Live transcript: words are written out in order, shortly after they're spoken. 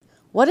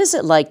What is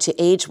it like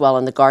to age well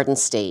in the Garden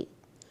State,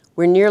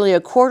 where nearly a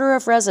quarter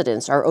of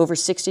residents are over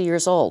 60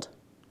 years old?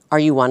 Are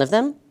you one of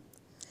them?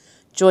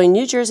 Join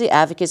New Jersey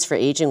Advocates for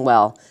Aging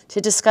Well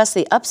to discuss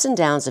the ups and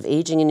downs of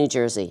aging in New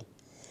Jersey.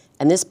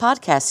 In this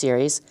podcast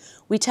series,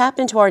 we tap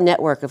into our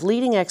network of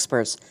leading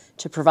experts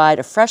to provide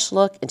a fresh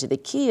look into the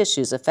key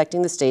issues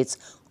affecting the state's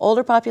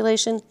older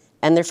population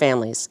and their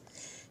families,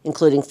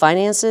 including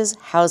finances,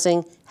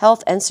 housing,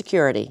 health, and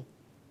security.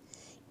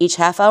 Each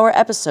half-hour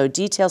episode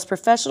details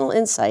professional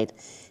insight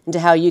into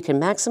how you can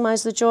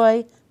maximize the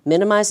joy,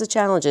 minimize the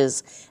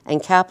challenges,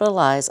 and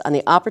capitalize on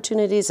the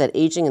opportunities that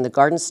aging in the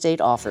Garden State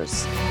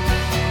offers.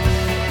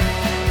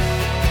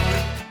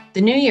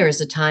 The new year is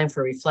a time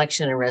for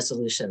reflection and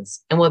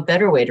resolutions, and what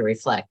better way to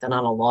reflect than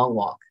on a long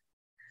walk?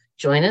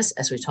 Join us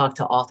as we talk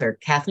to author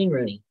Kathleen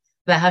Rooney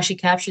about how she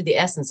captured the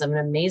essence of an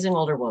amazing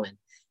older woman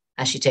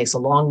as she takes a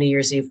long New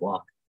Year's Eve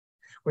walk.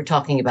 We're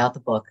talking about the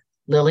book,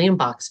 Lilliam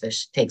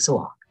Boxfish Takes a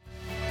Walk.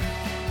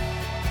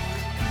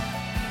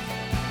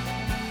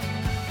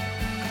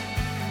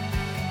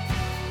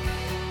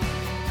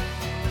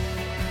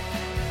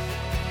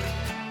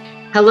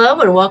 Hello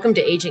and welcome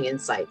to Aging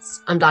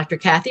Insights. I'm Dr.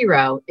 Kathy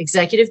Rowe,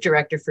 Executive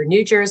Director for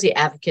New Jersey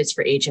Advocates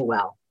for Aging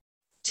Well.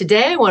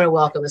 Today, I want to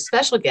welcome a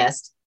special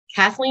guest,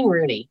 Kathleen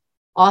Rooney,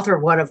 author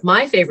of one of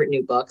my favorite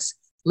new books,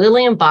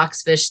 Lilliam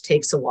Boxfish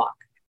Takes a Walk.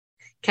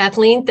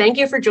 Kathleen, thank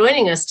you for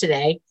joining us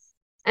today.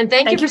 And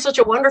thank you for such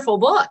a wonderful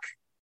book.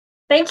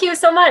 Thank you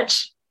so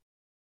much.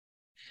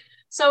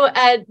 So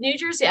at New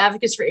Jersey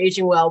Advocates for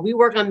Aging Well, we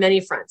work on many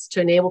fronts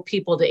to enable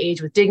people to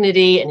age with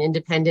dignity and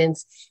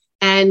independence.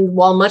 And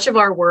while much of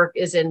our work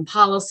is in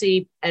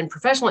policy and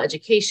professional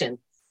education,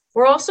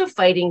 we're also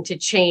fighting to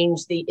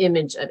change the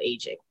image of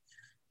aging.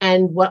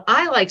 And what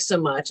I like so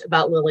much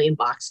about Lillian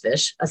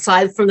Boxfish,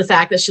 aside from the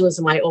fact that she lives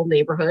in my old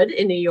neighborhood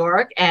in New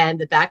York and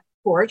the back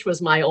porch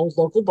was my old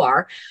local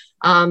bar,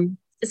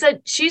 is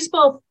that she's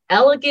both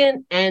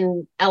elegant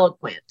and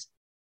eloquent.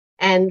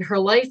 And her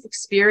life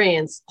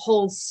experience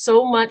holds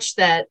so much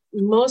that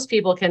most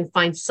people can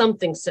find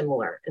something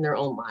similar in their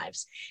own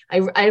lives.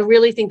 I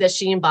really think that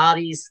she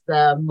embodies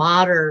the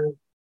modern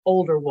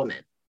older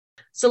woman.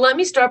 So let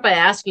me start by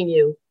asking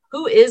you,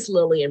 who is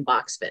Lillian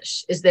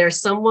Boxfish? Is there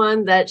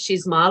someone that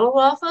she's modeled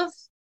off of?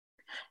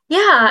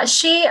 Yeah,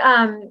 she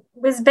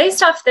was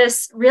based off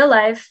this real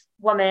life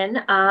woman,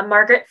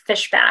 Margaret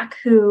Fishback,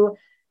 who,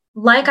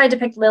 like I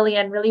depict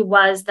Lillian, really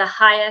was the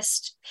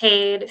highest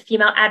paid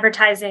female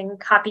advertising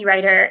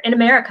copywriter in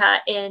America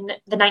in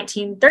the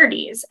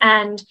 1930s.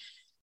 And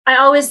I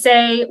always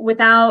say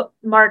without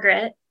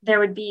Margaret, there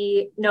would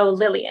be no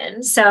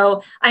Lillian.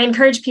 So I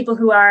encourage people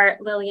who are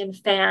Lillian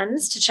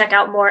fans to check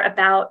out more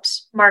about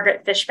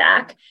Margaret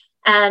Fishback.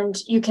 And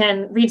you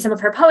can read some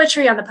of her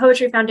poetry on the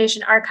Poetry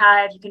Foundation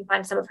archive. You can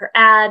find some of her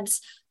ads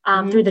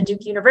through the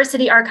Duke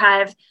University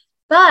archive.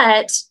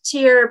 But to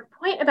your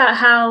point about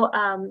how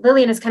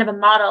Lillian is kind of a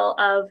model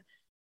of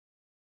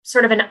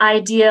sort of an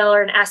ideal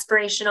or an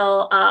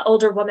aspirational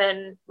older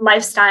woman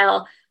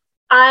lifestyle,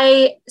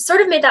 I sort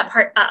of made that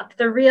part up.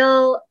 The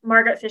real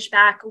Margaret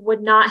Fishback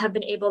would not have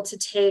been able to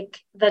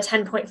take the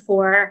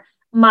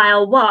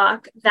 10.4-mile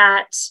walk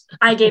that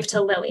I gave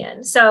to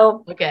Lillian.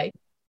 So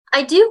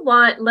I do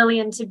want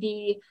Lillian to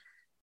be,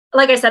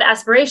 like I said,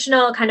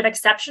 aspirational, kind of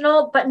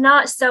exceptional, but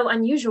not so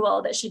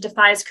unusual that she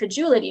defies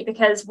credulity,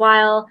 because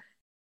while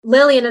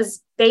Lillian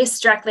is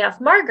based directly off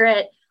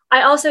Margaret,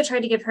 I also try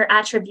to give her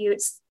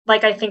attributes,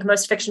 like I think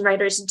most fiction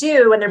writers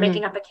do when they're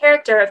making up a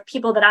character, of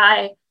people that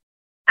I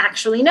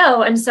actually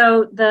know. And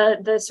so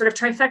the sort of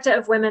trifecta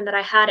of women that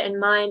I had in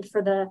mind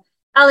for the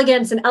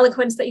elegance and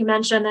eloquence that you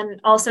mentioned, and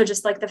also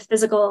just like the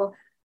physical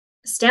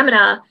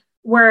stamina,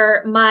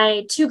 were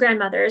my two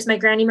grandmothers, my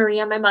Granny Marie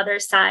on my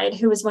mother's side,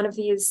 who was one of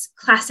these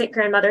classic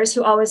grandmothers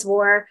who always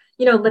wore,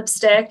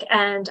 lipstick.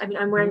 And I mean,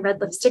 I'm wearing red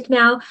lipstick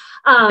now.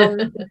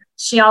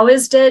 She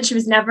always did. She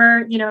was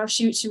never,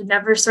 she would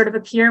never sort of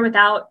appear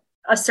without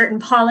a certain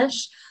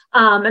polish.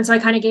 And so I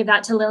kind of gave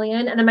that to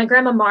Lillian. And then my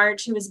grandma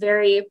Marge, who was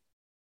very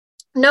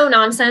no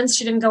nonsense.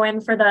 She didn't go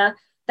in for the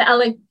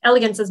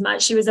elegance as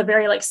much. She was a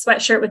very like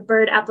sweatshirt with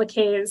bird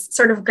appliques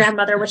sort of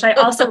grandmother, which I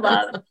also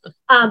love.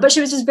 But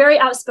she was just very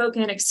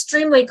outspoken,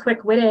 extremely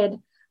quick-witted,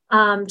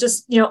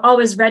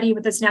 always ready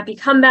with a snappy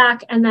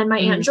comeback. And then my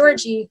Aunt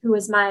Georgie, who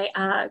was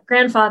my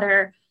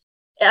grandfather,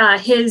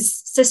 his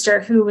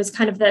sister, who was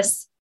kind of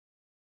this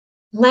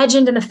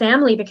legend in the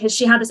family because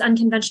she had this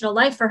unconventional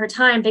life for her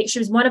time. She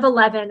was one of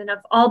 11, and of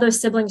all those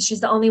siblings,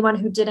 she's the only one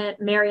who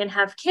didn't marry and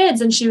have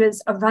kids. And she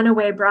was a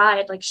runaway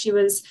bride. Like, she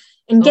was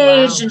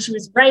engaged and she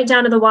was right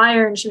down to the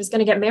wire, and she was going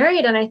to get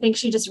married. And I think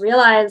she just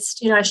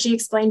realized, as she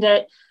explained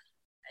it,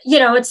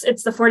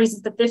 it's the 40s,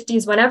 it's the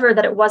 50s, whenever,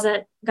 that it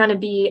wasn't going to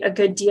be a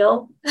good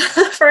deal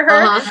for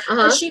her.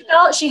 And she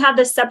felt she had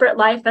this separate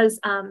life as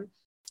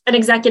an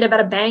executive at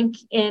a bank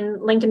in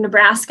Lincoln,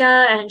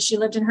 Nebraska, and she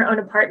lived in her own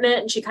apartment,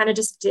 and she kind of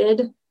just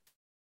did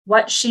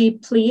what she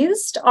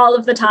pleased all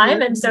of the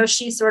time. And so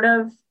she sort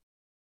of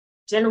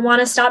didn't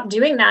want to stop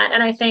doing that.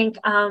 And I think,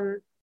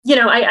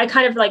 I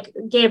kind of like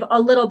gave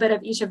a little bit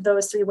of each of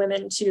those three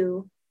women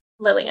to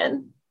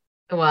Lillian.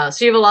 Wow.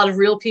 So you have a lot of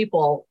real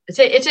people.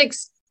 It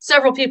takes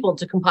several people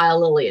to compile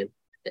Lillian,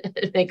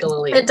 make a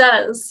Lillian. It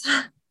does.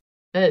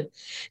 Good.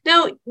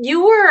 Now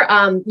you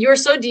were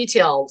so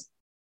detailed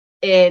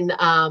in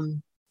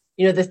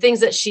the things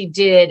that she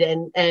did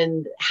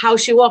and how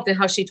she walked and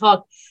how she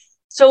talked.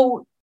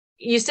 So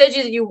you said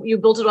you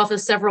built it off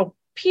of several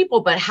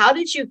people, but how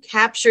did you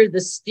capture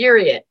the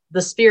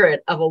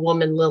spirit of a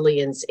woman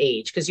Lillian's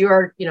age? Because you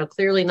are,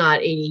 clearly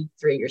not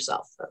 83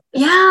 yourself.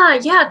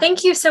 Yeah.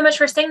 Thank you so much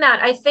for saying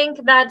that. I think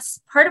that's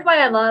part of why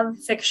I love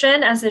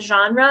fiction as a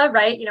genre,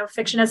 right?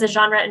 Fiction as a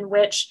genre in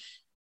which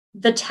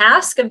the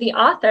task of the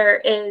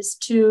author is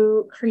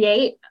to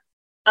create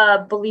a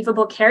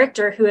believable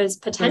character who is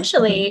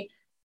potentially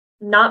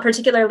not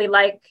particularly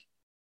like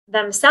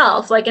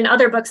themselves. Like in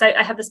other books,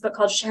 I have this book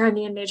called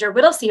Cherami and Major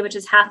Whittlesey, which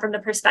is half from the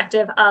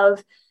perspective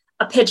of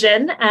a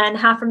pigeon and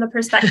half from the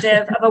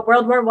perspective of a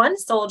World War I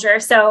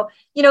soldier. So,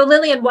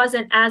 Lillian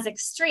wasn't as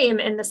extreme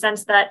in the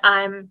sense that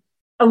I'm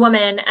a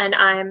woman and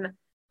I'm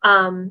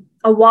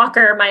a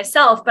walker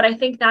myself, but I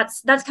think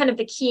that's kind of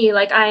the key.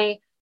 Like I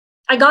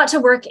got to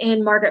work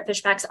in Margaret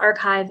Fishback's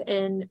archive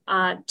in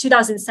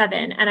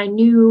 2007, and I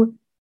knew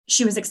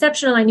she was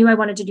exceptional. I knew I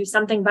wanted to do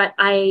something, but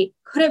I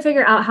couldn't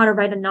figure out how to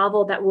write a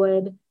novel that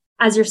would,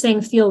 as you're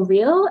saying, feel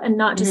real and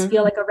not just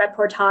feel like a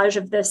reportage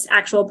of this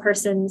actual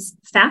person's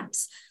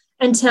facts,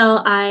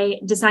 until I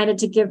decided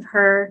to give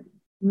her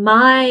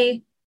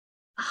my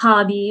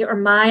hobby or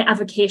my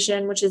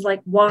avocation, which is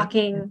like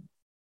walking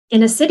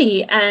in a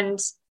city and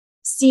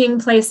seeing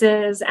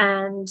places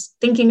and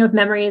thinking of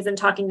memories and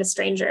talking to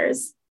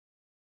strangers.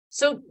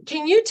 So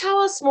can you tell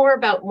us more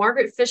about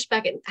Margaret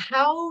Fishback and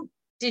how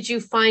did you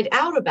find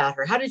out about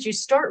her? How did you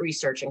start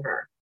researching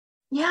her?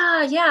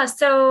 Yeah.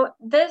 So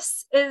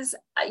this is,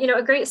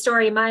 a great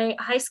story. My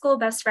high school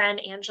best friend,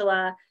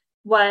 Angela,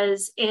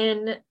 was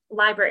in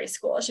library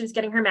school. She was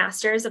getting her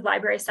master's of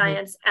library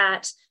science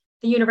at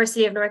the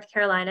University of North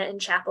Carolina in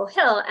Chapel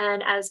Hill.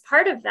 And as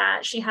part of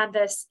that, she had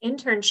this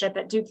internship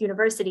at Duke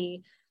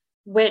University,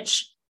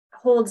 which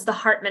holds the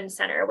Hartman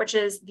Center, which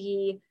is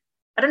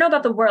I don't know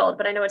about the world,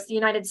 but I know it's the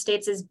United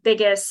States'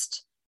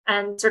 biggest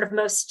and sort of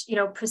most,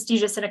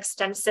 prestigious and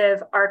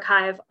extensive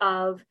archive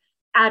of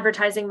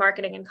advertising,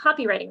 marketing, and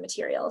copywriting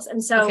materials.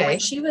 And so when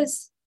she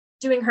was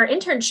doing her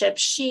internship,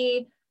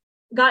 she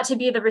got to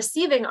be the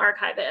receiving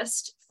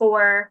archivist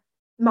for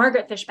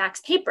Margaret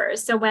Fishback's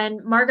papers. So when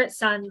Margaret's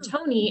son,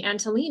 Tony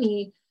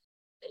Antolini,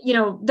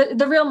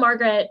 the real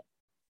Margaret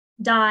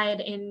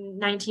died in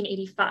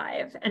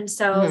 1985. And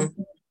so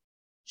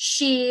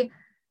she,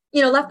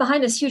 left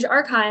behind this huge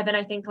archive. And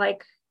I think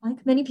like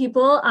many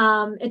people,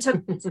 it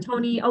took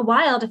Tony a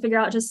while to figure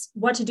out just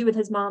what to do with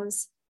his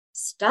mom's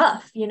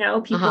stuff.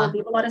 People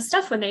leave a lot of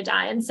stuff when they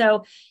die. And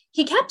so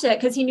he kept it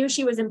because he knew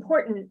she was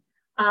important.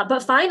 But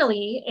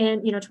finally,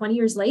 in 20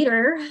 years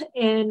later,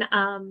 in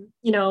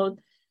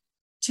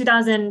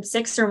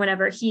 2006 or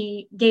whenever,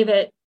 he gave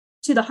it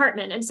to the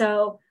Hartman. And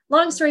so,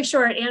 long story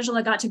short,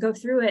 Angela got to go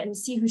through it and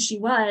see who she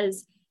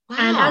was. Wow.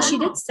 And as she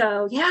did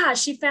so,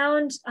 she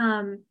found,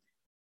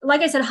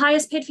 like I said,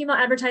 highest paid female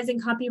advertising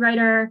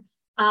copywriter,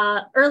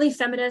 early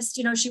feminist.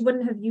 She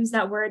wouldn't have used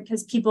that word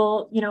because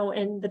people,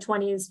 in the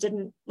 20s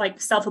didn't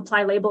like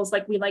self-apply labels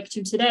like we like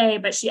to today,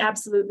 but she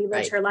absolutely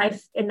lived her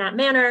life in that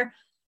manner.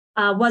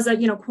 Was a,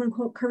 quote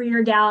unquote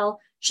career gal.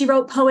 She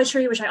wrote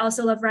poetry, which I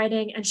also love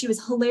writing, and she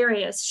was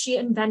hilarious. She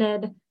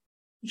invented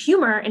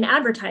humor in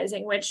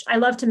advertising, which I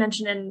love to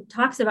mention in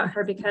talks about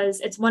her because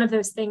it's one of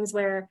those things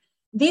where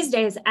these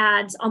days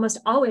ads almost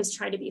always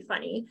try to be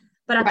funny.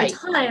 But at the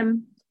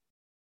time,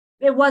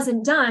 it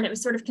wasn't done. It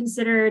was sort of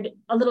considered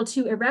a little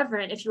too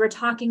irreverent. If you were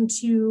talking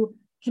to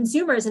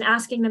consumers and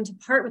asking them to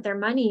part with their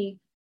money,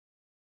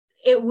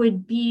 it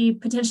would be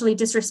potentially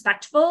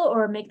disrespectful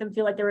or make them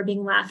feel like they were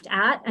being laughed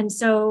at. And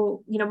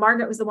so,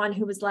 Margaret was the one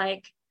who was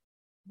like,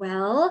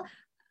 well,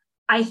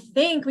 I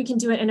think we can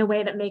do it in a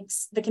way that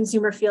makes the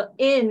consumer feel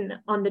in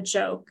on the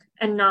joke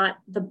and not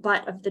the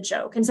butt of the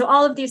joke. And so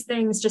all of these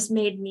things just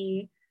made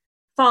me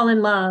fall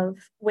in love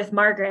with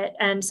Margaret.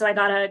 And so I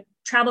got a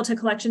travel to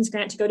collections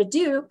grant to go to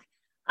Duke,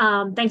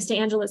 thanks to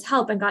Angela's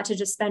help, and got to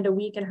just spend a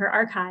week in her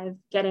archive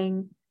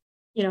getting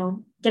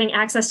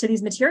access to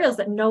these materials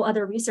that no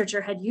other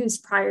researcher had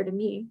used prior to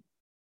me.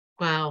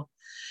 Wow.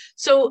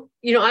 So,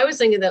 I was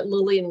thinking that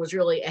Lillian was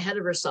really ahead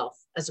of herself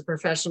as a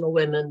professional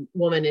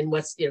woman in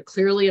what's,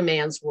 clearly a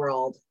man's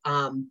world.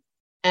 And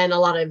a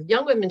lot of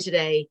young women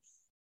today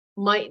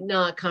might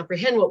not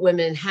comprehend what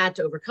women had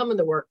to overcome in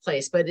the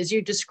workplace. But as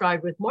you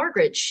described with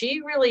Margaret,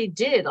 she really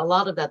did a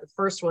lot of that the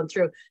first one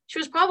through. She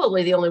was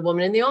probably the only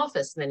woman in the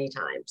office many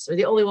times, or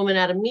the only woman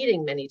at a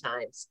meeting many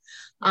times.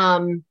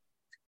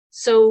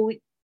 So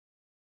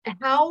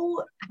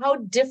how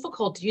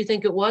difficult do you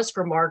think it was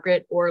for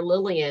Margaret or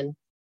Lillian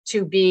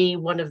to be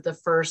one of the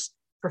first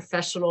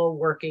professional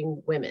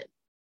working women?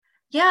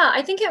 Yeah,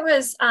 I think it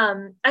was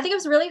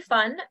really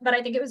fun, but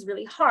I think it was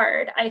really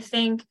hard. I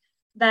think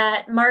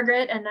that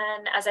Margaret, and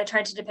then as I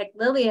tried to depict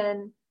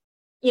Lillian,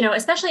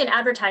 especially in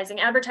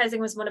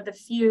advertising was one of the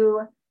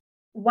few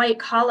white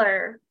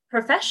collar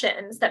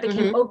professions that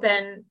became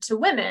open to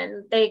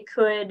women. They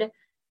could,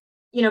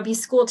 be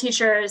school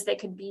teachers, they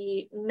could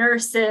be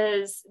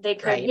nurses, they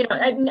could, Right.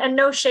 And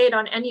no shade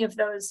on any of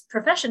those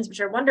professions, which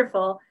are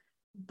wonderful,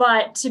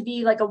 but to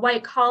be like a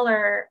white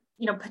collar,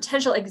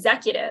 potential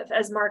executive,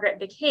 as Margaret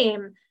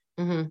became,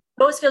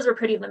 those fields were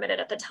pretty limited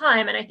at the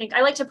time. And I think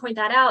I like to point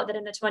that out, that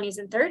in the 20s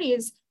and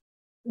 30s,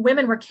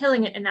 women were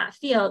killing it in that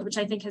field, which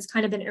I think has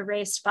kind of been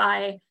erased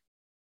by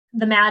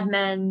the Mad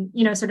Men,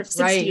 sort of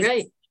 60s,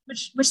 Right.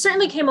 which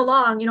certainly came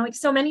along, like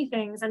so many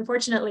things,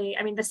 unfortunately.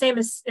 I mean, the same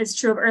is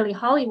true of early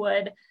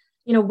Hollywood.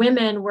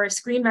 Women were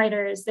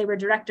screenwriters, they were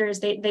directors,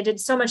 they did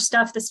so much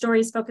stuff. The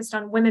stories focused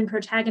on women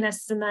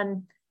protagonists, and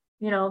then,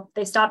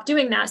 they stopped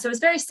doing that. So it was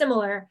very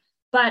similar.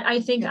 But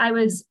I think I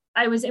was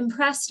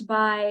impressed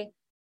by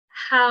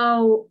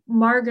how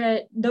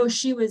Margaret, though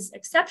she was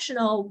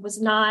exceptional,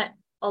 was not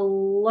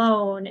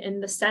alone, in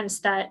the sense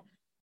that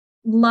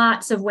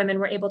lots of women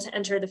were able to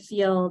enter the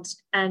field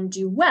and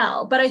do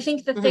well. But I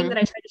think the thing that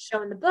I tried to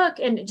show in the book,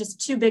 and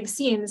just two big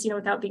scenes,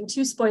 without being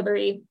too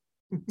spoilery,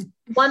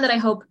 one that I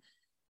hope,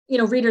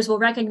 readers will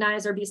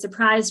recognize or be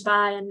surprised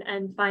by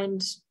and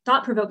find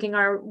thought-provoking,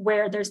 are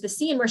where there's the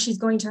scene where she's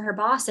going to her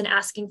boss and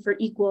asking for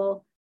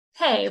equal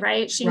pay,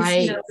 right? She's on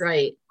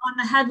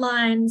the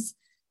headlines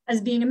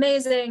as being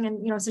amazing.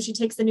 And, so she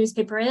takes the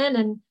newspaper in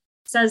and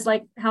says,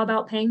 like, how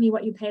about paying me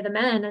what you pay the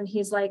men? And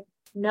he's like,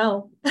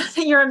 no,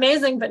 you're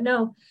amazing, but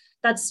no,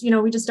 that's,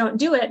 we just don't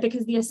do it,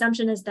 because the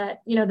assumption is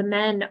that, the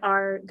men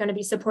are going to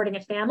be supporting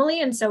a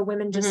family. And so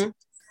women just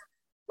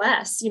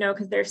less,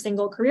 because they're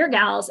single career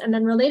gals. And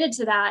then related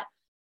to that,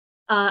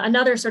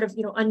 another sort of,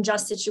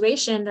 unjust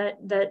situation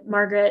that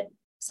Margaret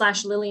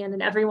 / Lillian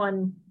and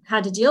everyone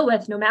had to deal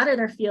with, no matter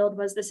their field,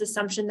 was this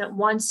assumption that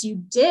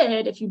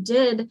if you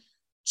did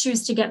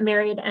choose to get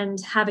married and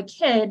have a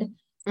kid,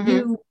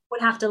 you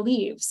would have to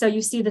leave. So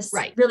you see this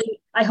really,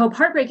 I hope,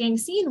 heartbreaking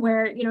scene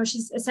where,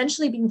 she's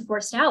essentially being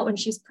forced out when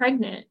she's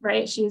pregnant,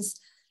 right? She's,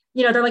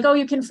 they're like, oh,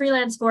 you can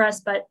freelance for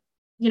us, but,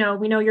 we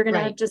know you're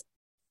going to just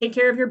take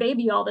care of your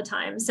baby all the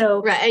time.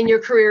 So, and your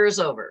career is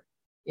over.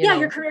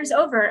 Your career's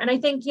over. And I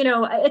think,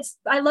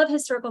 I love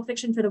historical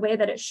fiction for the way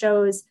that it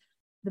shows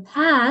the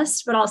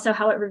past, but also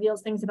how it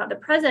reveals things about the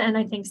present. And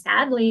I think,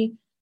 sadly,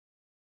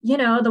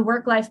 the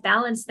work-life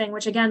balance thing,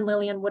 which again,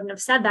 Lillian wouldn't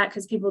have said that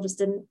because people just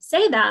didn't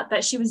say that,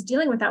 but she was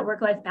dealing with that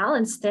work-life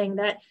balance thing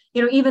that,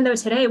 even though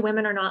today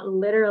women are not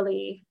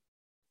literally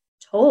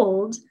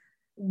told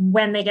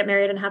when they get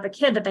married and have a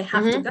kid that they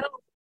have to go,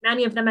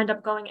 many of them end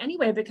up going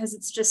anyway, because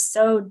it's just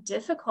so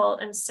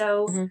difficult and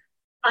so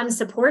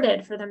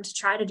unsupported for them to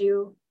try to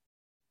do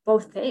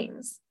both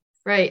things.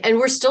 Right. And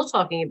we're still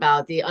talking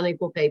about the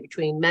unequal pay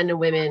between men and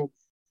women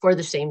for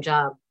the same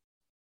job.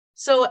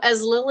 So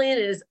as Lillian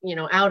is,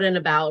 out and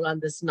about on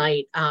this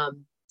night,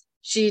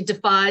 she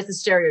defies the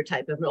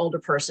stereotype of an older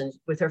person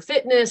with her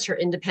fitness, her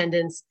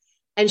independence,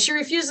 and she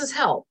refuses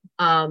help.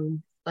 I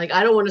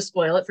don't want to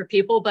spoil it for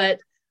people, but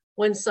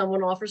when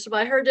someone offers to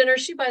buy her dinner,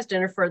 she buys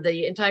dinner for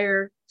the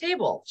entire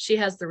table. She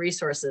has the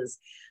resources.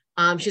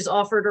 She's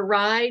offered a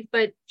ride,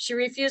 but she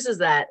refuses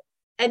that.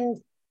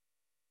 And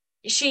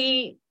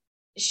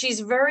she's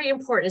very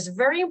important. It's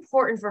very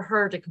important for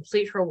her to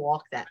complete her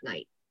walk that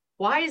night.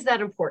 Why is that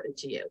important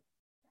to you?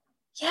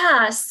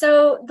 Yeah,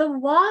 so the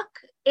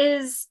walk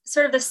is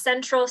sort of the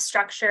central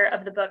structure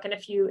of the book. And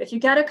if you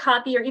get a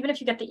copy, or even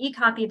if you get the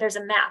e-copy, there's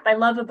a map. I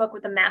love a book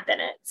with a map in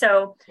it.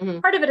 So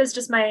part of it is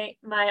just my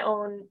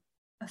own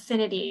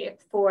affinity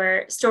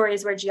for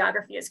stories where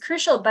geography is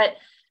crucial. But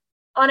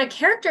on a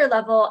character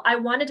level, I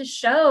wanted to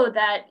show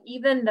that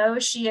even though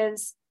she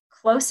is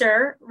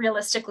closer,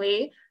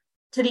 realistically,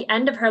 to the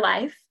end of her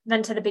life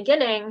than to the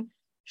beginning,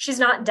 she's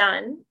not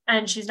done,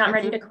 and she's not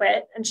ready to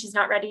quit, and she's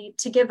not ready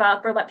to give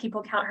up or let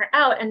people count her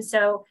out. And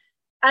so,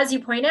 as you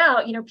point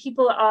out,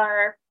 people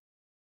are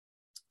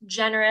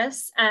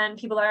generous and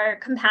people are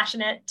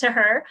compassionate to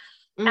her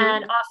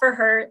and offer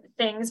her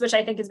things, which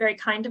I think is very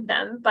kind of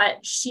them.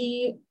 But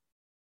she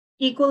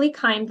equally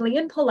kindly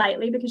and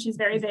politely, because she's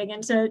very big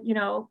into,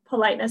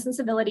 politeness and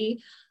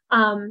civility,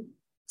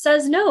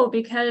 says no,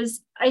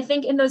 because I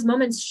think in those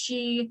moments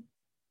she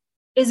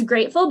is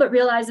grateful, but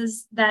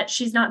realizes that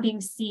she's not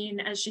being seen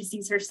as she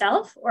sees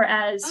herself, or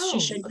as she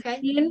should be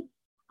seen.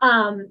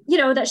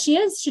 That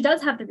she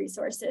does have the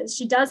resources,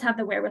 she does have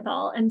the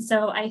wherewithal. And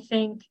so I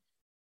think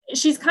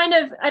she's kind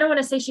of, I don't want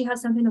to say she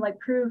has something to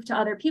prove to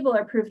other people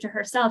or prove to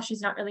herself.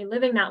 She's not really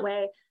living that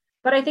way,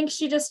 but I think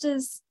she just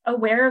is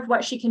aware of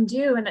what she can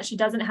do, and that she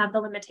doesn't have the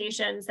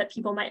limitations that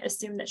people might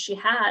assume that she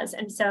has.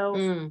 And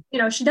so,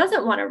 she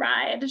doesn't want to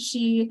ride.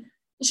 She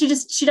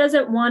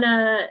doesn't want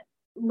to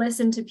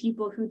listen to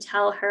people who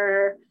tell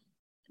her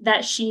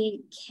that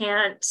she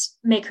can't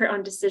make her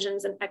own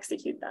decisions and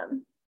execute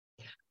them.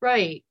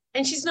 Right.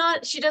 And she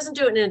doesn't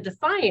do it in a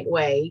defiant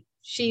way.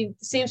 She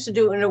seems to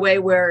do it in a way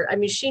where,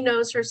 she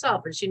knows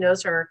herself, and she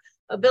knows her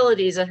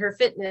abilities and her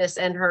fitness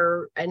and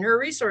her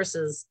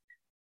resources.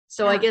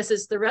 So I guess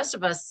it's the rest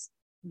of us,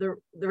 the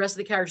rest of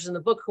the characters in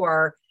the book, who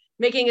are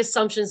making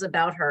assumptions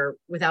about her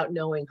without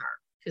knowing her.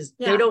 because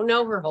they don't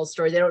know her whole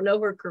story. They don't know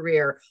her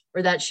career,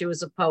 or that she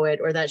was a poet,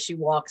 or that she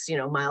walks,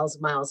 miles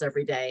and miles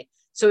every day.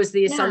 So it's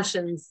the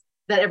assumptions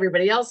that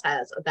everybody else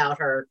has about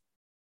her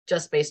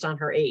just based on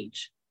her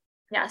age.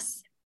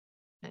 Yes.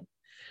 Okay.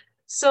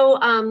 So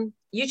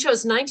you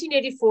chose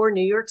 1984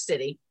 New York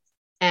City,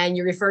 and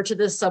you refer to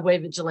the subway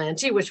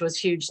vigilante, which was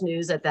huge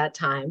news at that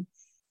time.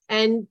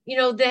 And,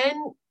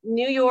 then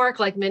New York,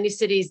 like many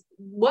cities,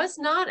 was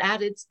not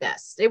at its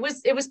best. It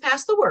was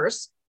past the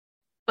worst,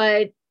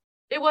 but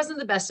it wasn't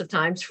the best of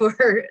times for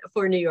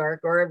New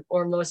York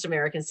or most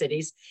American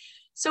cities.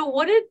 So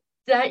what did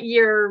that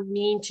year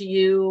mean to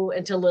you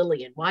and to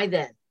Lillian? Why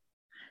then?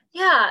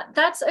 Yeah,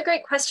 that's a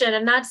great question.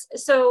 And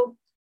so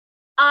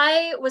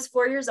I was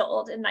 4 years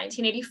old in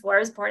 1984. I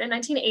was born in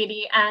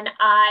 1980. And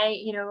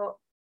I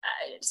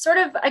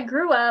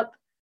grew up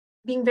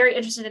being very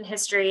interested in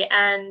history.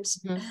 And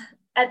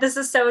this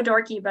is so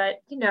dorky,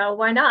 but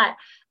why not?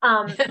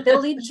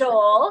 Billy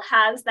Joel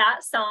has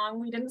that song,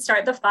 "We Didn't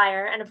Start the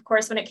Fire." And of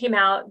course, when it came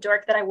out,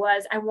 dork that I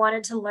was, I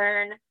wanted to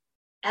learn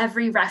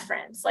every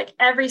reference, like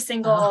every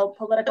single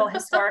political,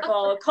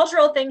 historical,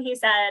 cultural thing he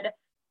said.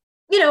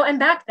 And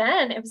back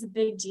then it was a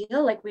big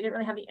deal. Like, we didn't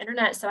really have the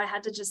internet. So I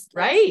had to just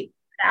figure it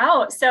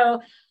out.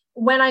 So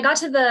when I got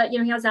to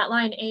he has that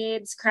line,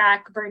 AIDS,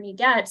 crack, Bernie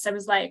gets, I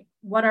was like,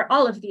 what are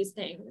all of these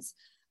things?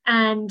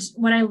 And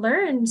when I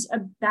learned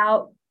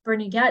about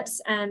Bernie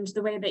Getz and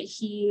the way that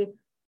he,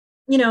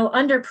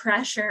 under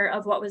pressure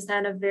of what was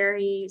then a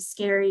very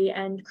scary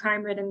and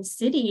crime-ridden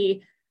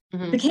city,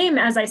 became,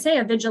 as I say,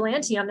 a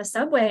vigilante on the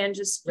subway and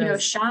just,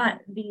 shot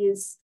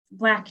these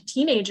Black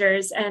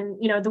teenagers. And,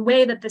 the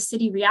way that the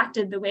city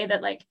reacted, the way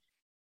that like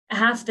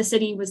half the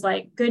city was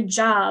like, good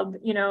job,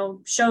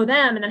 show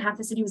them. And then half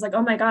the city was like,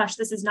 oh my gosh,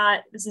 this is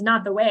not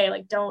the way,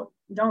 like, don't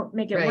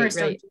make it worse.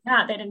 Don't do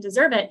that. They didn't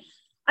deserve it.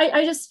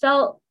 I just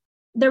felt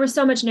there was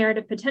so much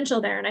narrative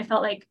potential there. And I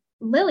felt like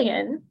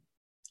Lillian,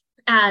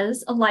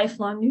 as a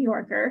lifelong New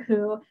Yorker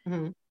who,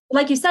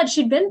 like you said,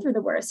 she'd been through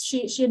the worst.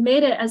 She had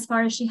made it as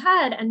far as she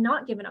had and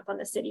not given up on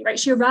the city, right?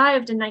 She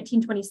arrived in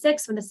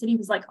 1926 when the city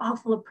was like all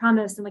full of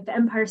promise and like the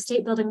Empire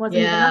State Building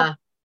wasn't even up,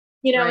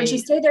 and she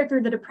stayed there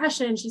through the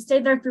Depression. She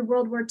stayed there through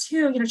World War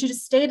II. She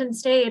just stayed and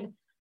stayed.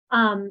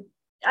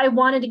 I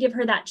wanted to give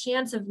her that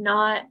chance of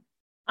not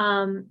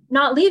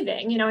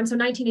leaving, and so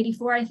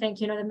 1984, I think,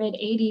 the mid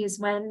 80s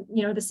when,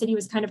 the city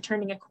was kind of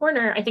turning a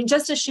corner, I think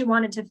just as she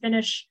wanted to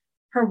finish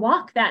her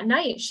walk that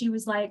night, she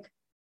was like,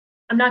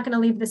 I'm not going to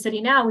leave the city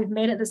now. We've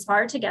made it this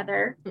far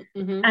together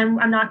and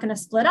I'm not going to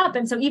split up.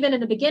 And so even in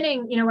the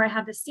beginning, where I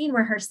have this scene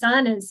where her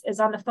son is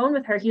on the phone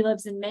with her, he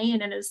lives in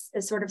Maine and is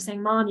sort of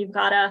saying, Mom, you've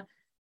got to,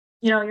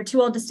 you're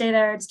too old to stay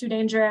there. It's too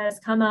dangerous.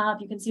 Come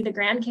up. You can see the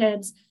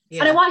grandkids.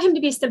 And I want him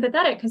to be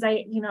sympathetic because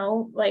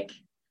like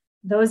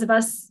those of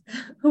us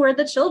who are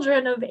the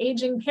children of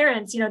aging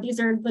parents, these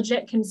are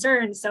legit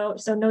concerns. So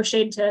no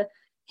shade to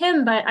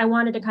him, but I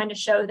wanted to kind of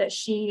show that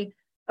she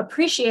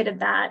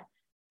appreciated that.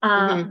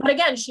 But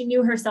again, she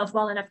knew herself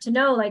well enough to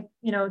know, like,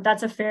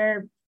 that's a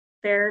fair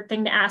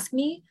thing to ask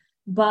me,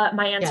 but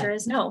my answer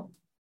is no.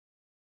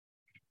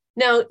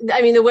 Now,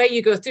 I mean, the way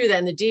you go through that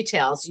and the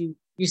details,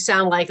 you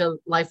sound like a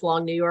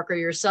lifelong New Yorker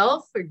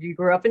yourself, or you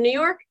grew up in New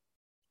York?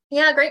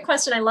 Yeah, great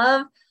question. I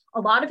love,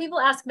 a lot of people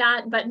ask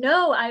that, but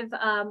no, I've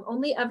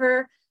only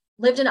ever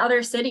lived in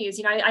other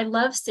cities. I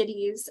love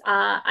cities.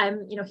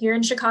 I'm, here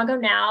in Chicago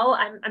now.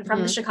 I'm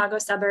from the Chicago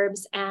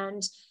suburbs,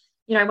 and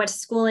I went to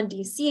school in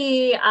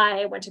DC.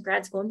 I went to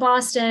grad school in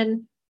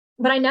Boston,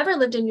 but I never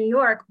lived in New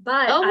York.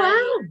 But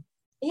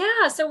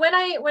yeah. So when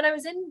I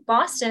was in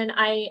Boston,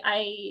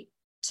 I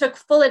took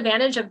full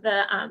advantage of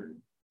the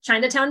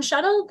Chinatown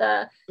shuttle,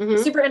 the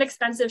super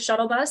inexpensive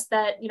shuttle bus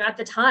that, at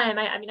the time,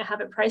 I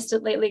haven't priced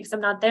it lately because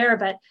I'm not there,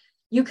 but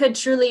you could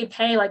truly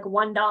pay like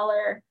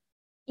 $1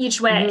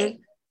 each way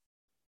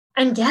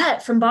and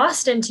get from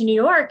Boston to New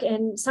York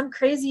in some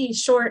crazy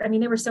short,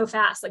 they were so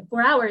fast, like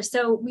 4 hours.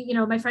 So we,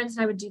 my friends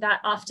and I would do that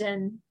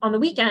often on the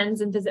weekends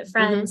and visit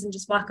friends and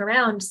just walk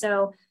around.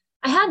 So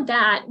I had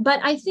that.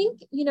 But I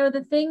think,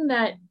 the thing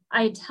that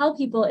I tell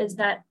people is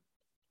that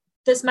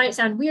this might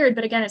sound weird,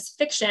 but again, it's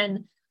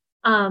fiction.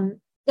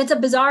 It's a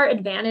bizarre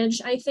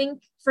advantage, I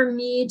think, for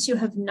me to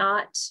have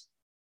not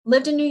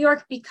lived in New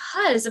York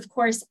because, of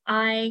course,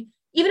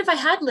 even if I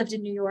had lived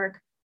in New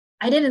York,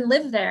 I didn't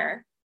live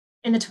there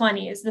in the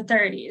 20s, the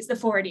 30s, the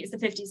 40s, the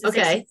 50s, the 60s,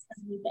 the 70s,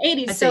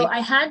 the 80s. So I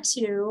had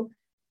to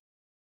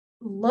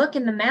look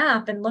in the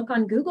map and look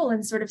on Google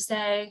and sort of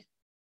say,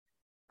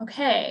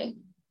 okay,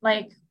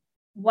 like,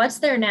 what's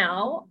there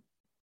now?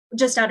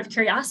 Just out of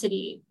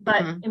curiosity,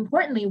 but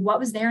importantly, what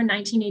was there in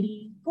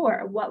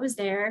 1984? What was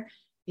there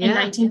in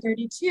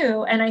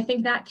 1932? And I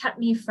think that kept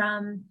me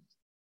from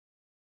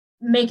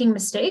making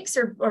mistakes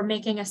or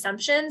making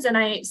assumptions.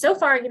 And so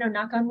far,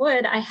 knock on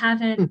wood, I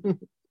haven't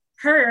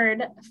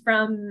heard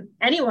from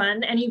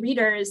anyone, any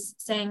readers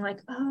saying like,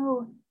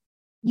 oh,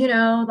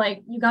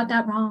 like you got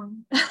that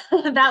wrong.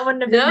 That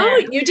wouldn't have been there.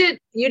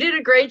 You did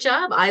a great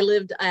job. I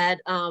lived at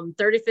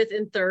 35th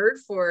and 3rd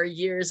for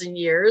years and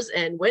years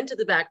and went to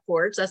the back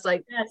porch. That's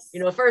like,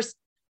 first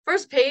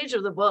first page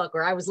of the book,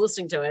 or I was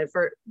listening to it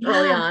for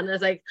early on. I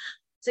was like,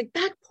 it's like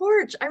back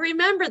porch. I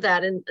remember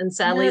that. And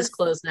sadly it's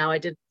closed now. I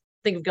did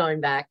think of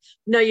going back.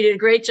 No, you did a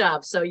great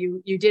job. So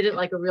you did it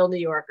like a real New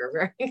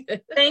Yorker. Very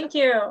good. Thank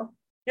you.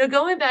 You know,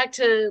 going back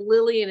to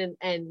Lillian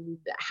and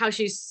how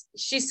she's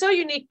so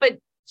unique, but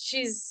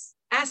she's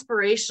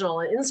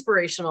aspirational and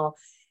inspirational.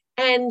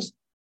 And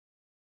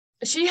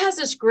she has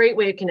this great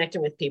way of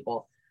connecting with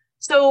people.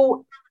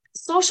 So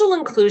social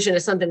inclusion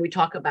is something we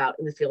talk about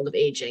in the field of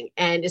aging,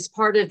 and it's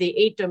part of the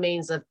 8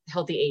 domains of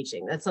healthy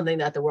aging. That's something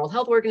that the World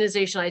Health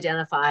Organization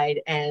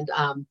identified, and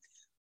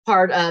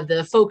part of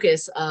the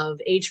focus of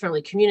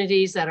age-friendly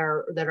communities that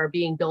are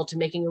being built and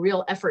making a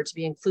real effort to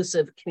be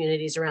inclusive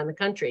communities around the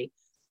country.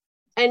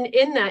 And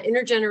in that,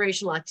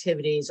 intergenerational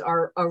activities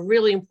are a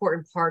really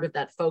important part of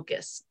that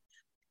focus.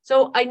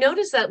 So I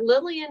noticed that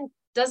Lillian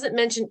doesn't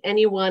mention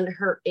anyone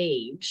her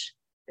age,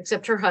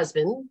 except her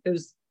husband,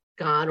 who's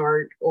gone,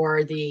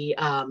 or the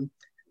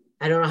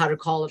I don't know how to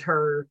call it,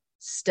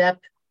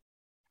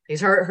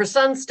 he's her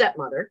son's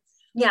stepmother,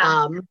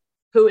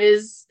 who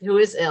is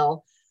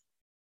ill.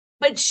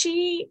 But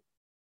she,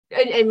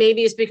 and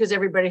maybe it's because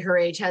everybody her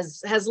age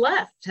has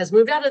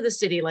moved out of the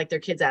city like their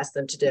kids asked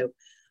them to do.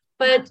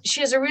 But she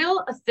has a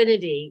real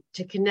affinity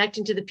to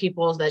connecting to the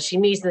people that she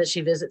meets and that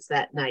she visits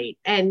that night.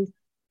 And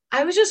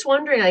I was just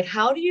wondering, like,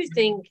 how do you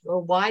think,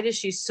 or why does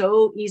she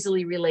so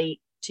easily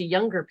relate to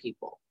younger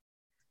people?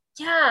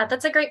 Yeah,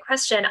 that's a great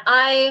question.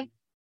 I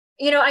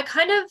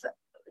kind of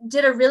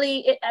did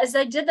as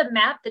I did the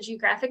map, the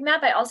geographic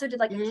map, I also did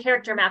like a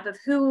character map of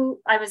who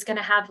I was going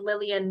to have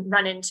Lillian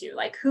run into,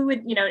 like who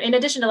would, in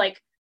addition to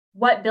like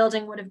what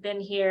building would have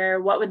been here,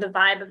 what would the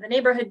vibe of the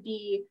neighborhood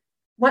be,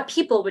 what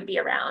people would be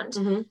around.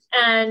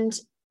 And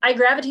I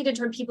gravitated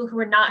toward people who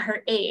were not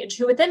her age,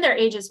 who within their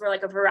ages were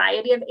like a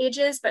variety of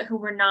ages, but who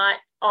were not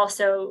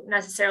also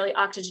necessarily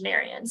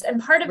octogenarians.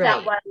 And part of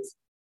that was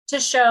to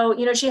show,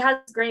 she has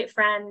a great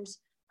friend,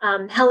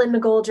 Helen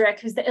McGoldrick,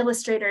 who's the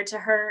illustrator to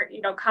her,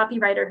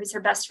 copywriter, who's her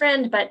best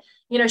friend. But,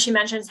 she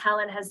mentions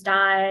Helen has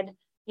died,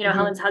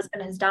 Helen's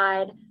husband has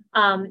died.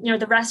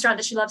 The restaurant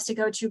that she loves to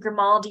go to,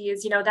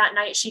 Grimaldi's, that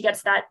night she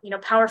gets that,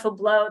 powerful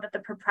blow that the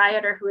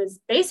proprietor, who is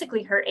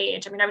basically her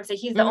age, I would say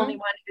he's the only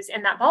one who's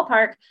in that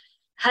ballpark,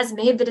 has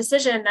made the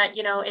decision that,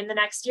 in the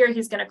next year,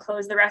 he's going to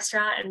close the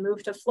restaurant and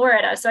move to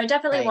Florida. So I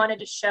definitely wanted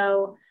to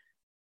show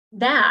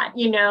that,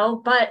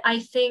 but I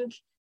think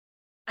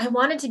I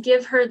wanted to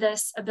give her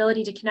this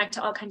ability to connect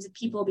to all kinds of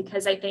people,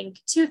 because I think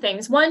 2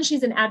 things. One,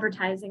 she's in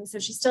advertising, so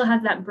she still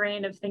has that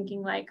brain of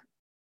thinking like,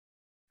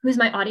 who's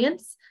my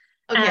audience?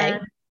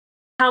 And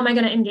how am I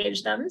going to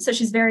engage them? So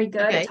she's very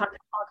good at talking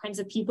to all kinds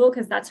of people,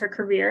 because that's her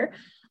career.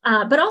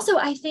 But also,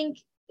 I think,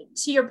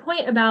 to your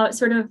point about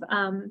sort of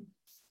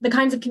the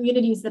kinds of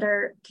communities that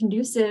are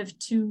conducive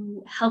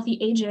to healthy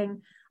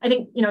aging, I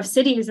think,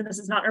 cities, and this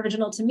is not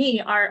original to me,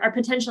 are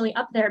potentially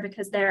up there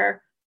because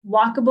they're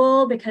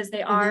walkable, because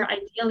they are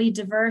ideally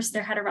diverse,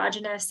 they're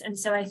heterogeneous. And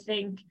so I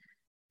think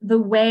the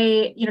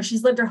way,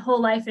 she's lived her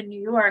whole life in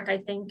New York, I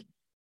think,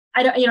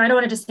 I don't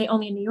want to just say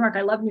only in New York.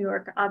 I love New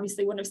York.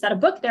 Obviously wouldn't have said a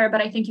book there,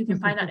 but I think you can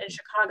find that in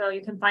Chicago.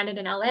 You can find it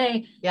in LA.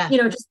 Yeah.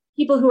 Just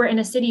people who are in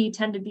a city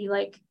tend to be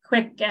like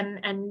quick and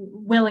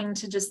willing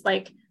to just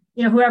like,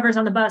 whoever's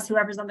on the bus,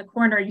 whoever's on the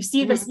corner, you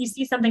see this, you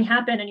see something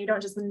happen and you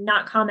don't just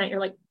not comment. You're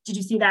like, did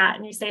you see that?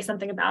 And you say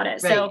something about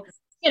it. Right. So,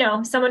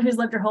 someone who's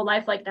lived her whole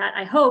life like that,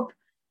 I hope,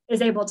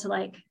 is able to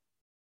like,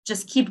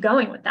 just keep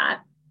going with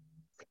that.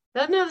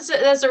 No,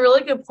 that's a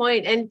really good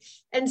point.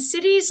 And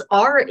cities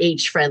are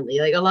age friendly.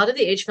 Like a lot of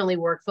the age friendly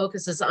work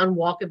focuses on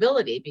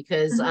walkability,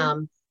 because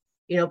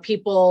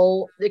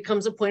people, it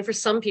comes a point for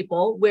some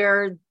people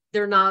where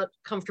they're not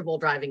comfortable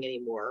driving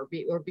anymore,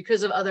 or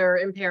because of other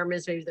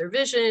impairments, maybe their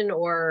vision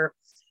or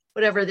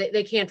whatever,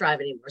 they can't drive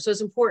anymore. So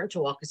it's important to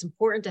walk. It's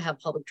important to have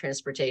public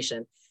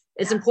transportation.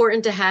 It's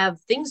important to have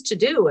things to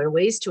do and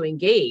ways to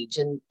engage.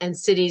 And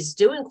cities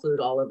do include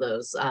all of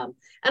those. And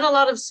a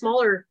lot of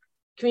smaller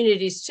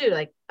communities too.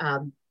 Like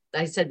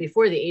I said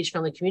before, the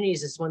age-friendly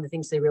communities is one of the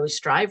things they really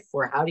strive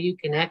for. How do you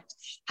connect?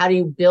 How do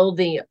you build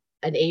an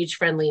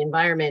age-friendly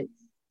environment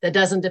that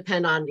doesn't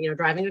depend on,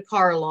 driving a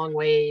car a long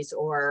ways,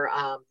 or,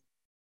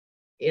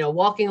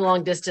 walking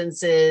long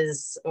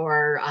distances,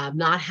 or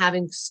not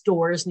having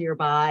stores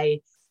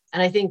nearby.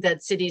 And I think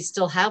that cities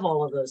still have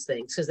all of those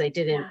things because they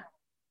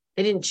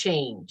didn't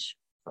change.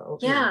 So,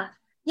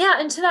 Yeah.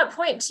 And to that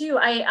point too,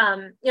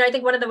 I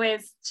think one of the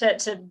ways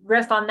to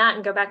riff on that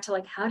and go back to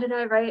like, how did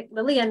I write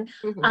Lillian?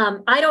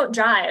 I don't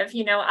drive,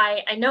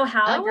 I know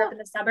how. I grew up in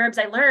the suburbs.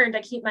 I learned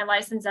I keep my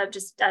license up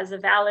just as a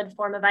valid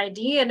form of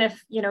ID. And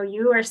if,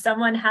 you or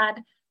someone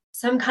had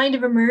some kind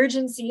of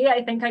emergency,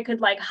 I think I could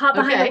like hop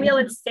behind the wheel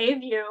and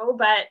save you.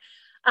 But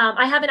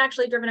I haven't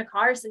actually driven a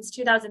car since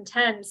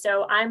 2010.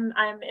 So I'm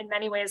in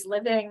many ways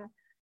living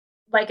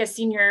like a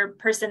senior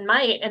person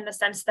might, in the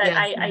sense that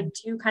I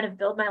do kind of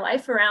build my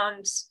life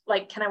around,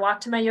 like, can I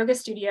walk to my yoga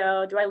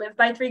studio? Do I live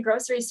by 3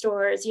 grocery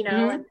stores?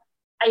 And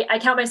I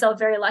count myself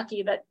very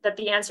lucky that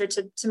the answer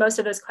to most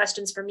of those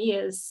questions for me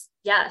is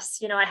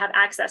yes. I have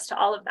access to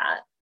all of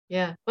that.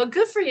 Yeah. Well,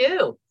 good for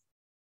you.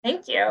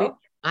 Thank you.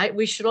 I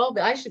should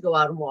go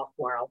out and walk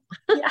tomorrow.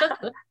 Yeah,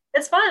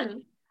 it's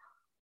fun.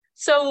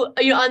 So,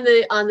 on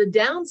the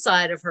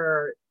downside of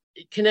her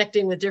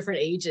connecting with different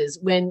ages,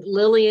 when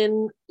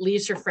Lillian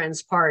leaves her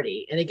friend's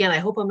party, and again, I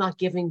hope I'm not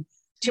giving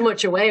too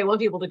much away. I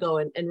want people to go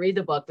and read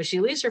the book, but she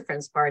leaves her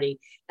friend's party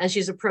and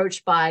she's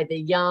approached by the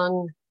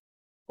young,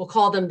 we'll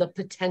call them the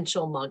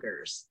potential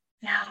muggers.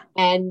 Yeah.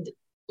 And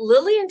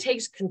Lillian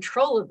takes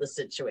control of the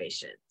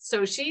situation.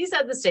 So she's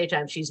at the stage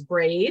time, she's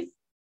brave,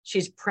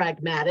 she's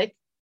pragmatic,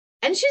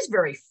 and she's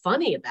very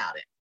funny about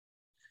it.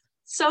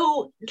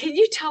 So can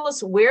you tell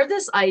us where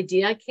this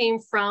idea came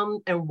from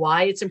and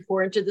why it's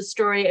important to the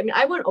story? I mean,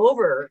 I went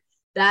over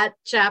that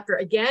chapter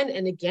again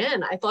and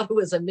again. I thought it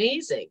was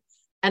amazing.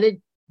 And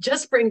it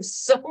just brings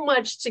so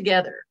much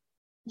together.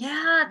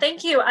 Yeah,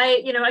 thank you.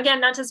 Again,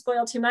 not to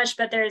spoil too much,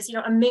 but there's,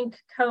 a mink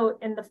coat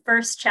in the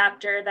first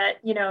chapter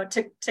that,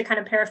 to kind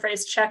of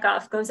paraphrase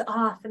Chekhov, goes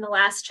off in the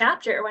last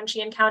chapter when she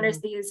encounters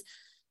these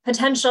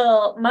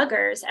potential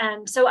muggers.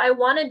 And so I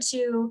wanted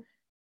to,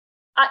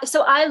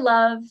 I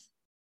love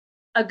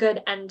a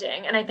good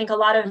ending. And I think a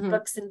lot of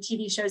books and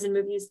TV shows and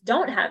movies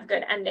don't have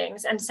good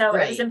endings. And so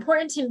it was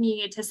important to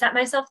me to set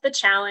myself the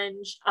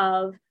challenge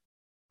of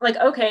like,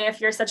 okay,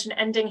 if you're such an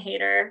ending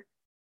hater,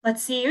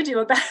 let's see you do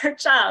a better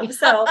job.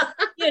 So,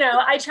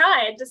 I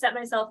tried to set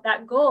myself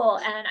that goal.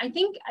 And I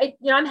think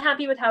I'm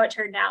happy with how it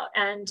turned out.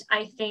 And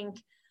I think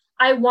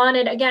I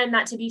wanted, again,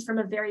 that to be from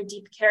a very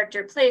deep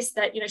character place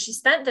that, she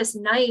spent this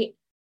night,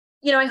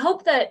 I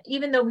hope that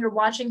even though we were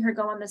watching her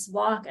go on this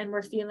walk and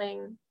we're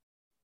feeling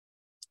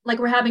like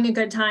we're having a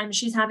good time,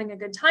 she's having a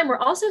good time, we're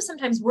also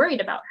sometimes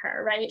worried about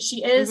her, right?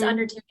 She is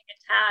undertaking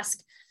a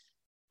task.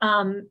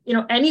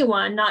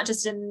 Anyone, not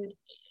just an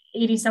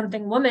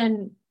 80-something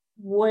woman,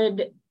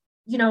 would,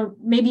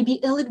 maybe be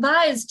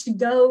ill-advised to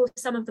go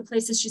some of the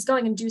places she's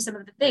going and do some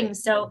of the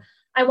things. So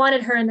I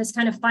wanted her in this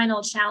kind of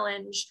final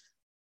challenge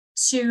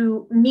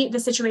to meet the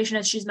situation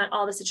as she's met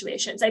all the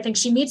situations. I think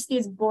she meets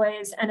these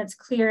boys and it's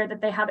clear that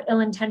they have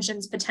ill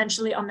intentions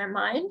potentially on their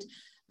mind.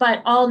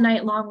 But all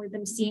night long, we've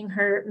been seeing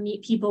her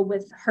meet people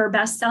with her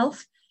best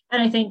self.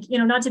 And I think,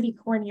 not to be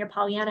corny or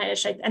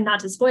Pollyanna-ish and not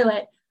to spoil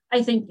it,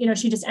 I think,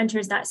 she just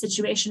enters that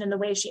situation in the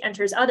way she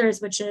enters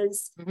others, which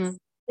is,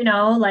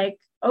 like,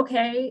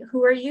 okay,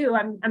 who are you?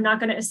 I'm not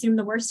going to assume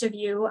the worst of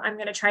you. I'm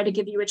going to try to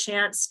give you a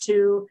chance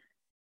to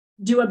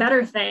do a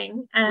better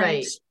thing.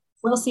 And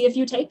we'll see if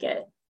you take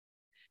it.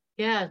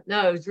 Yeah,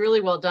 no, it was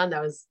really well done.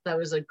 That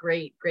was a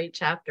great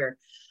chapter.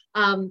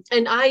 And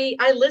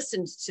I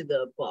listened to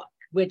the book,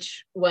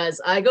 which was,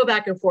 I go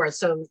back and forth.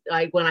 So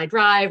when I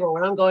drive or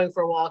when I'm going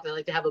for a walk, I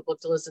like to have a book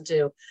to listen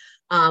to.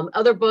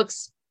 Other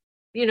books,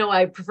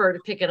 I prefer to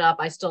pick it up.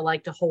 I still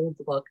like to hold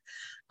the book.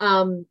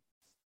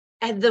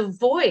 And the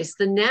voice,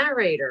 the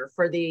narrator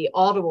for the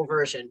Audible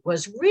version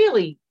was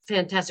really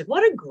fantastic.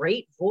 What a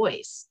great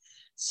voice.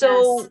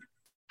 So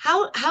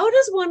how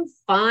does one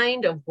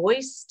find a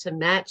voice to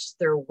match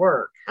their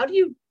work?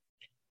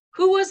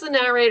 Who was the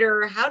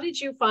narrator? How did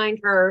you find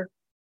her?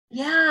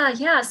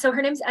 Yeah. So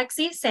her name's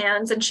Exie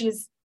Sands, and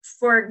she's,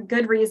 for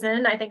good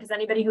reason, I think, as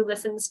anybody who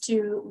listens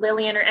to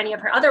Lillian or any of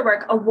her other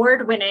work,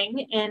 award-winning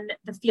in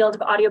the field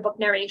of audiobook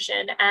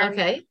narration.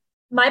 And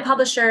my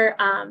publisher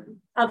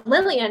of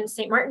Lillian,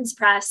 St. Martin's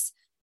Press,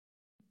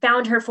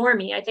 found her for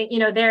me. I think,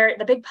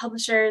 the big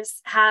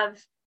publishers have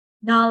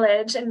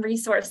knowledge and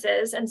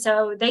resources. And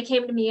so they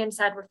came to me and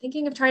said, we're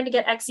thinking of trying to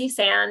get Exie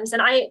Sands.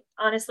 And I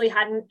honestly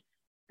hadn't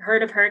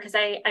heard of her because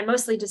I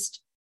mostly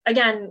just,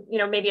 again,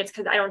 maybe it's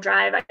because I don't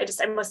drive.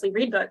 I mostly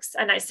read books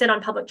and I sit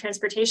on public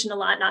transportation a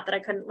lot. Not that I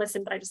couldn't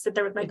listen, but I just sit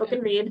there with my book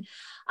and read.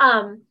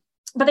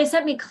 But they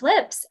sent me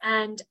clips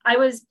and I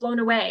was blown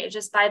away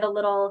just by the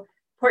little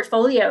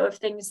portfolio of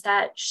things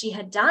that she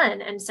had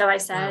done. And so I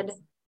said,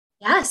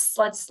 yes,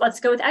 let's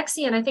go with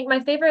Exie. And I think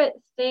my favorite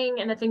thing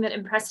and the thing that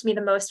impressed me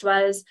the most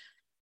was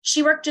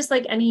she worked just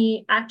like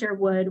any actor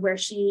would, where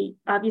she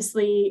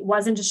obviously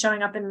wasn't just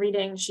showing up and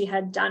reading. She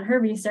had done her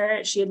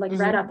research. She had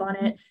read up on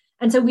it.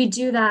 And so we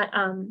do that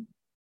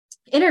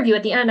interview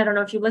at the end. I don't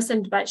know if you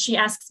listened, but she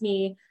asks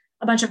me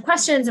a bunch of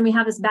questions and we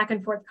have this back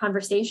and forth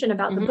conversation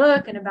about the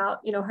book and about,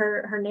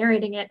 her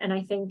narrating it. And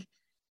I think,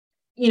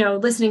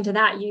 listening to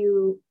that,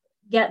 you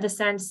get the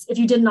sense, if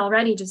you didn't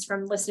already, just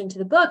from listening to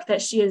the book,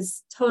 that she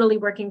is totally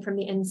working from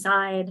the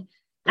inside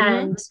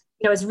and,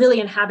 is really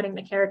inhabiting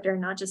the character,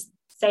 not just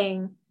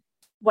saying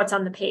what's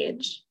on the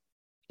page.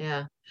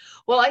 Yeah.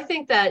 Well, I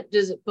think that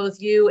both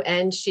you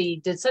and she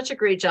did such a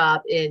great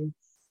job in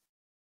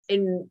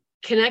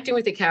connecting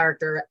with the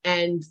character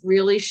and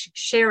really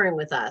sharing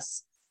with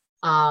us.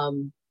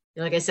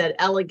 Like I said,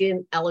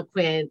 elegant,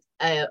 eloquent,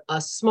 a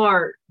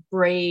smart,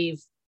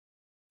 brave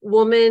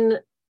woman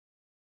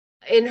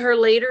in her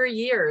later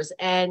years.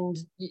 And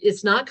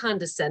it's not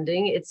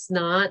condescending. It's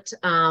not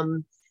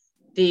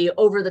the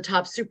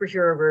over-the-top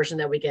superhero version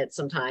that we get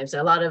sometimes.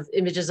 A lot of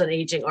images on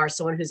aging are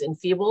someone who's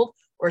enfeebled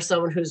or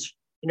someone who's,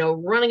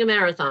 running a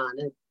marathon.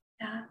 And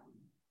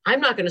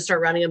I'm not going to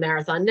start running a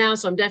marathon now,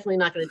 so I'm definitely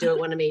not going to do it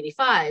when I'm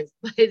 85.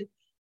 But,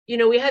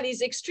 we have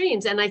these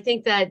extremes. And I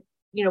think that,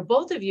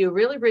 both of you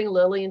really bring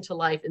Lillian to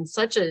life in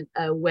such a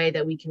way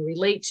that we can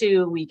relate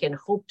to, we can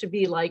hope to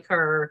be like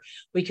her,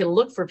 we can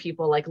look for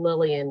people like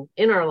Lillian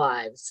in our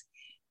lives.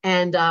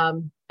 And I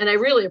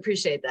really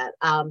appreciate that.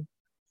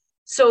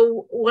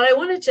 So what I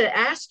wanted to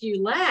ask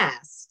you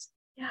last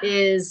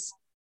is,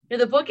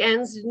 the book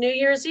ends New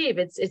Year's Eve.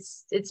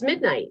 It's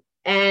midnight.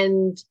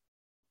 And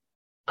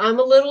I'm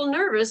a little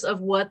nervous of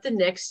what the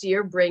next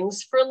year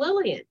brings for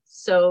Lillian.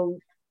 So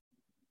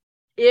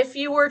if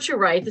you were to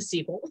write the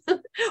sequel,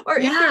 or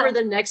if there were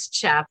the next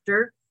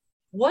chapter,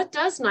 what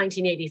does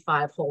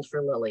 1985 hold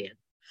for Lillian?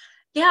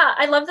 Yeah,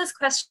 I love this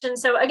question.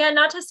 So again,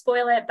 not to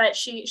spoil it, but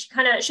she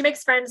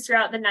makes friends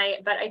throughout the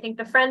night. But I think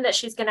the friend that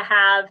she's going to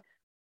have,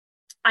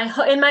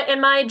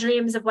 in my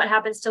dreams of what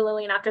happens to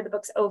Lillian after the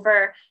book's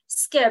over,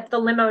 Skip, the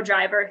limo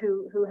driver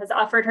who has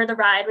offered her the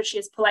ride, which she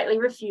has politely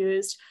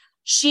refused,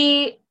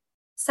 she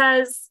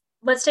says,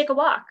 let's take a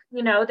walk.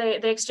 They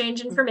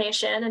exchange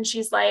information, and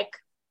she's like,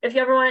 if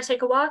you ever want to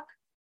take a walk,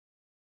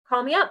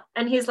 call me up.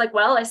 And he's like,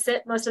 well, I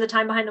sit most of the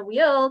time behind the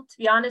wheel. To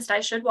be honest, I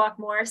should walk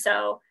more.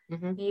 So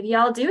maybe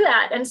I'll do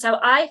that. And so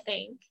I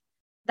think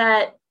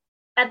that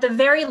at the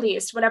very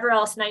least, whatever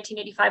else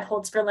 1985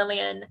 holds for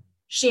Lillian,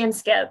 she and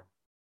Skip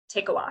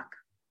take a walk.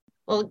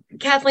 Well,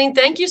 Kathleen,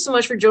 thank you so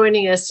much for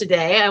joining us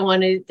today. I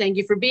want to thank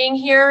you for being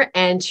here,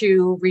 and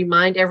to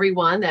remind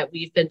everyone that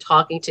we've been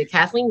talking to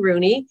Kathleen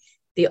Rooney,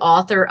 the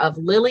author of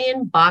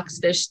Lilliam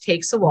Boxfish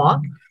Takes a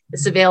Walk.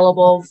 It's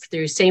available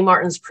through St.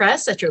 Martin's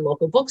Press at your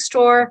local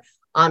bookstore,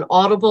 on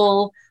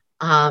Audible.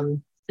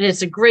 And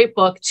it's a great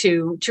book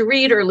to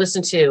read or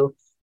listen to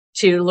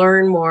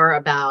learn more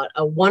about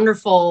a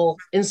wonderful,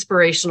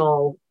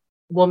 inspirational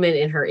woman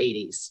in her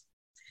 80s.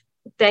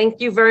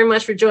 Thank you very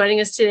much for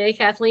joining us today,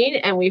 Kathleen,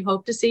 and we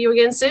hope to see you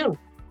again soon.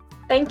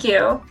 Thank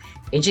you.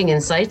 Aging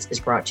Insights is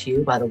brought to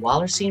you by the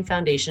Wallerstein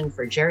Foundation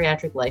for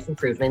Geriatric Life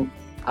Improvement,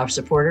 our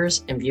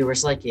supporters and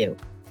viewers like you.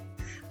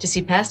 To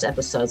see past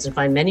episodes and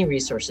find many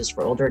resources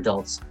for older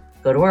adults,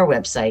 go to our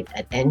website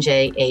at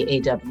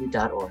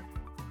njaaw.org.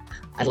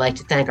 I'd like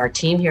to thank our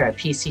team here at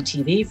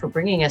PCTV for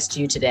bringing us to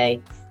you today,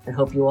 and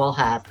hope you all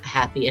have a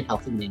happy and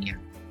healthy New Year.